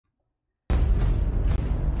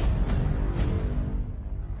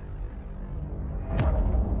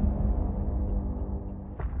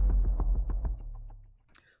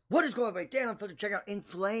What is going on, Dan? Unfiltered. Check out In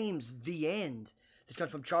Flames, The End. This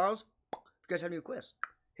comes from Charles. If you guys have any requests,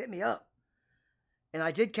 hit me up. And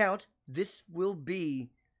I did count. This will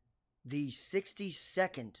be the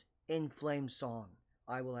 62nd In Flames song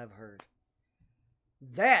I will have heard.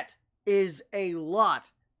 That is a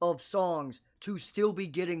lot of songs to still be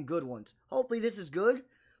getting good ones. Hopefully this is good.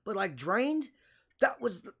 But like Drained, that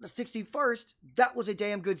was the 61st. That was a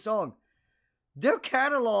damn good song. Their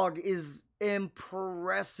catalog is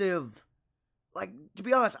impressive. Like, to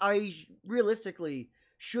be honest, I realistically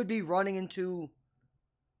should be running into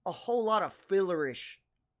a whole lot of fillerish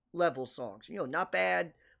level songs. You know, not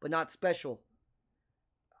bad, but not special.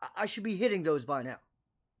 I should be hitting those by now.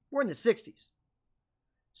 We're in the 60s.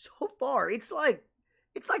 So far, it's like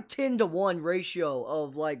 10-to-1 ratio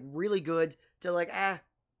of like really good to like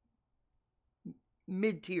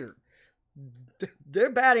mid-tier. Their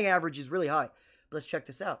batting average is really high. But let's check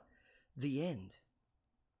this out. The End.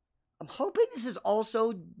 I'm hoping this is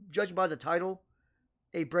also, judged by the title,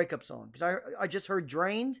 a breakup song. Because I just heard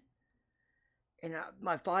Drained. And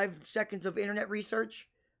my 5 seconds of internet research,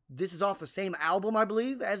 this is off the same album, I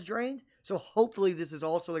believe, as Drained. So hopefully this is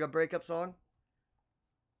also like a breakup song.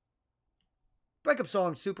 Breakup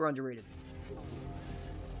song, super underrated.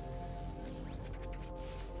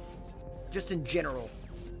 Just in general.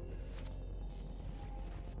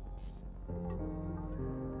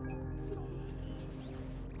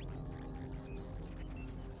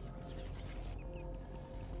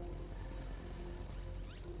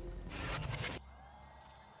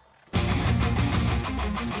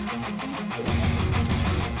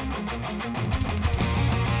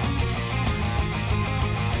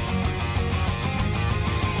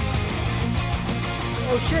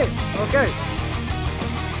 Oh shit, okay.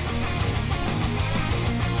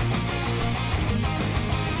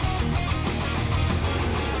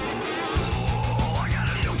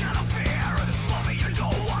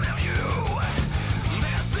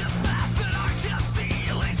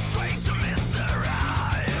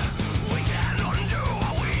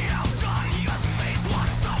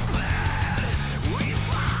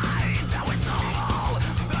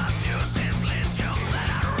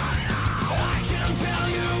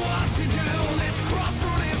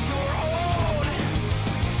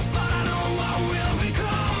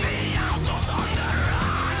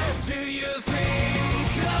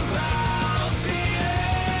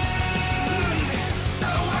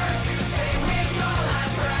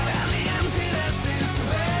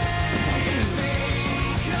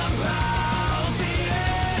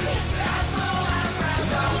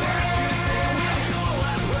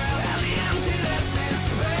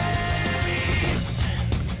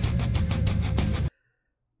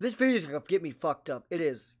 This video is gonna get me fucked up. It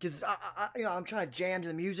is, cause I'm trying to jam to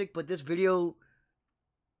the music, but this video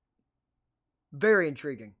very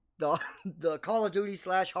intriguing. The Call of Duty /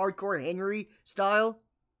 Hardcore Henry style.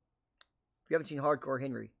 If you haven't seen Hardcore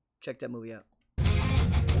Henry, check that movie out.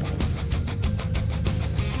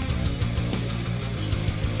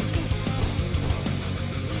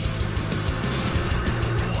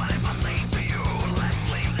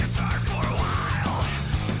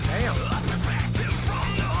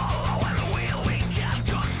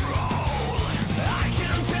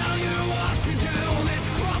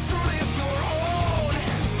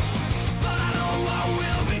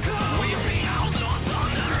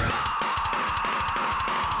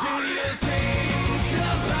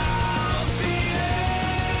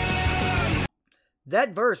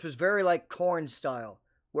 That verse was very like Korn style,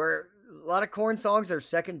 where a lot of Korn songs, their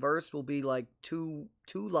second verse will be like two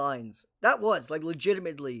lines. That was like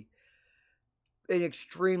legitimately an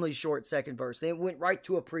extremely short second verse. They went right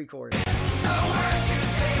to a pre-chorus.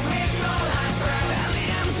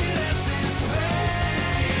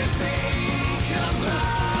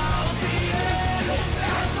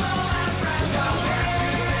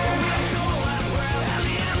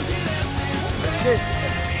 Shit.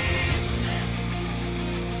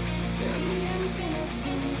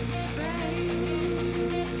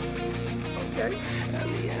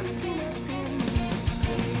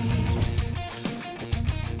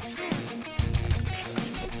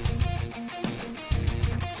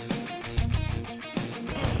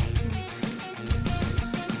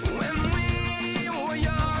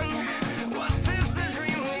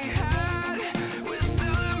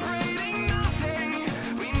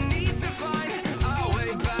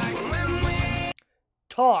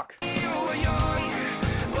 Talk.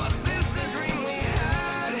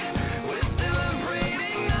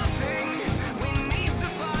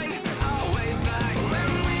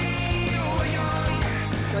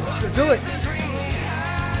 Let's do it.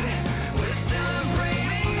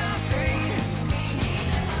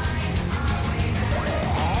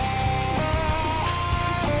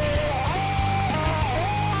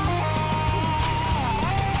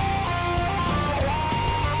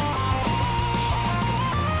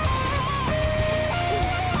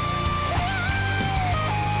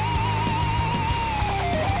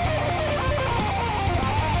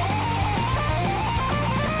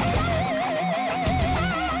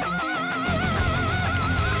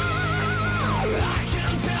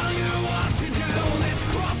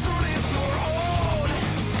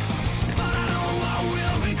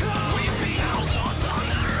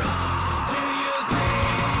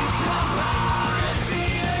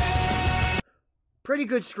 Pretty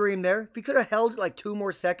good scream there. If he could have held like 2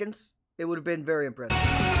 more seconds, it would have been very impressive.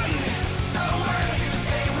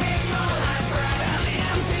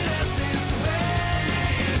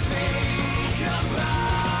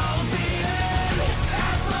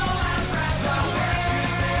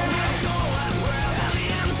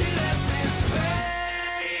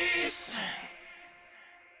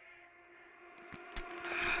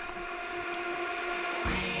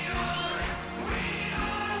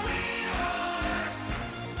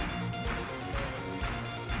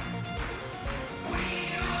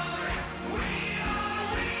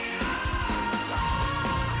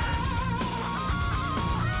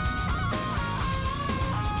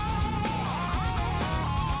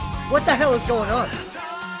 What the hell is going on?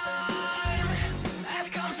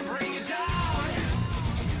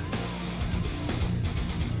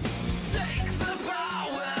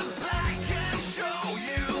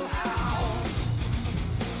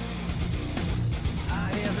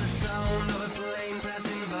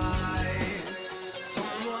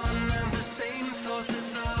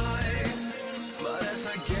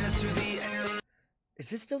 Is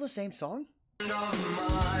this still the same song?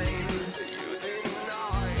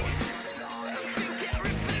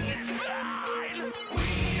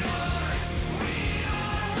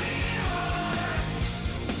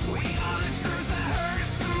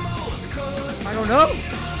 I don't know.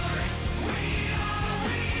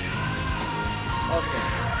 Okay.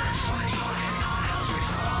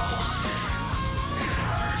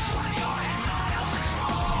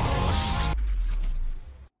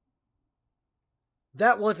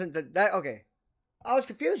 That wasn't that okay. I was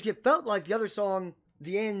confused. It felt like the other song,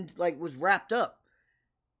 the end, like was wrapped up.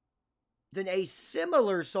 Then a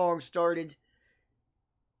similar song started.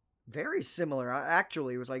 Very similar.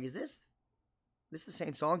 Actually, it was like, is this the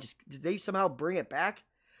same song? Just did they somehow bring it back?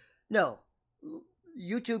 No.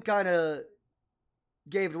 YouTube kind of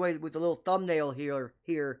gave it away with a little thumbnail here.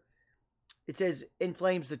 It says "In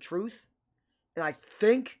Flames the Truth," and I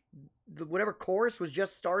think whatever chorus was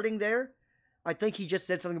just starting there, I think he just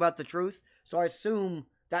said something about the truth. So I assume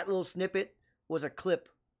that little snippet was a clip,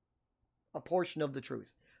 a portion of the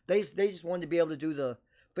truth. They just wanted to be able to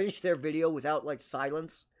finish their video without like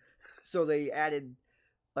silence, so they added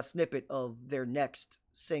a snippet of their next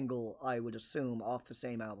single, I would assume, off the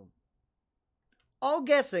same album. All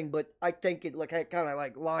guessing, but I think it kind of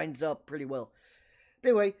like lines up pretty well. But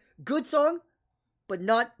anyway, good song, but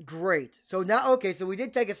not great. So now, okay, so we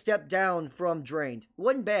did take a step down from Drained.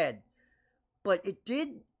 Wasn't bad, but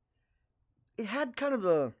it had kind of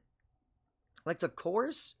the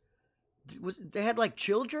chorus. They had like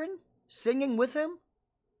children singing with him.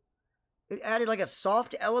 It added like a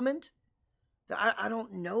soft element. I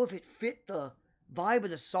don't know if it fit the vibe of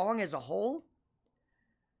the song as a whole.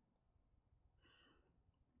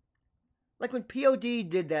 Like when POD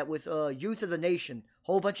did that with Youth of the Nation.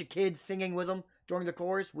 Whole bunch of kids singing with them during the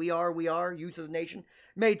chorus. We are, Youth of the Nation.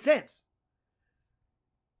 Made sense.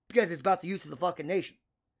 Because it's about the youth of the fucking nation.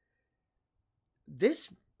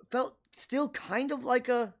 This felt still kind of like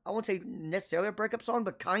I won't say necessarily a breakup song,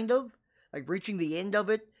 but kind of. Like reaching the end of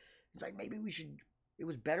it. It's like maybe we should... It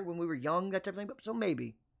was better when we were young, that type of thing. So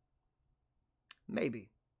maybe. Maybe.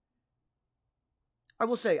 I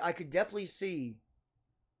will say, I could definitely see...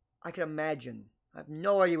 I can imagine. I have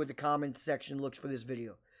no idea what the comment section looks for this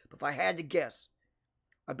video. But if I had to guess,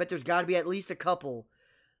 I bet there's got to be at least a couple,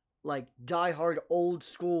 like, diehard old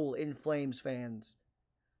school In Flames fans.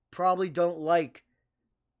 Probably don't like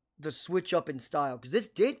the switch up in style. Because this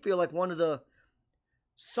did feel like one of the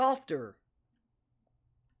softer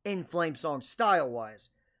In Flames songs, style-wise.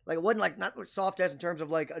 Like, it wasn't like, not soft as in terms of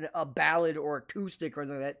like a ballad or acoustic or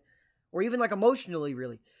anything like that. Or even like emotionally,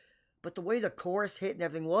 really. But the way the chorus hit and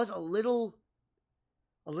everything was a little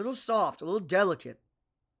soft, a little delicate.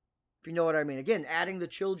 If you know what I mean. Again, adding the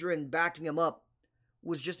children, backing him up,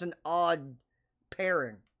 was just an odd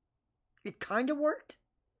pairing. It kind of worked.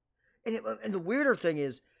 And the weirder thing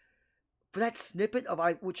is, for that snippet of,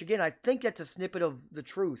 which again, I think that's a snippet of the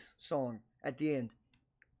Truth song at the end.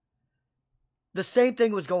 The same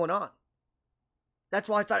thing was going on. That's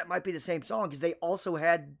why I thought it might be the same song, because they also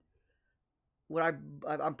had what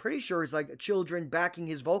I'm pretty sure is like children backing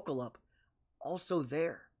his vocal up. Also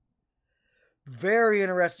there. Very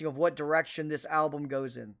interesting of what direction this album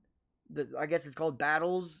goes in. I guess it's called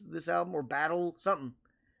Battles, this album, or Battle, something.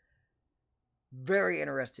 Very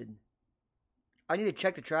interested. I need to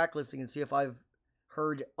check the track listing and see if I've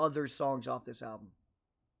heard other songs off this album.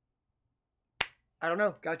 I don't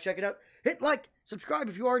know. Gotta check it out. Hit like, subscribe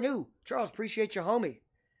if you are new. Charles, appreciate you, homie.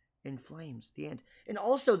 In Flames, the end. And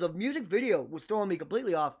also, the music video was throwing me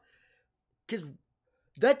completely off. Because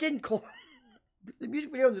that didn't The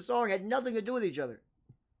music video and the song had nothing to do with each other.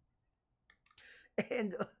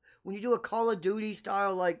 And when you do a Call of Duty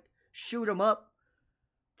style, like, shoot 'em up,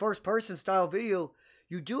 first person style video,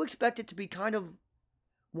 you do expect it to be kind of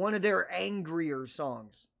one of their angrier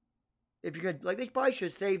songs. If you could, like, they probably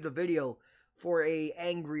should save the video for a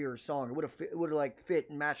angrier song. It would have like fit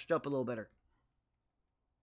and matched up a little better.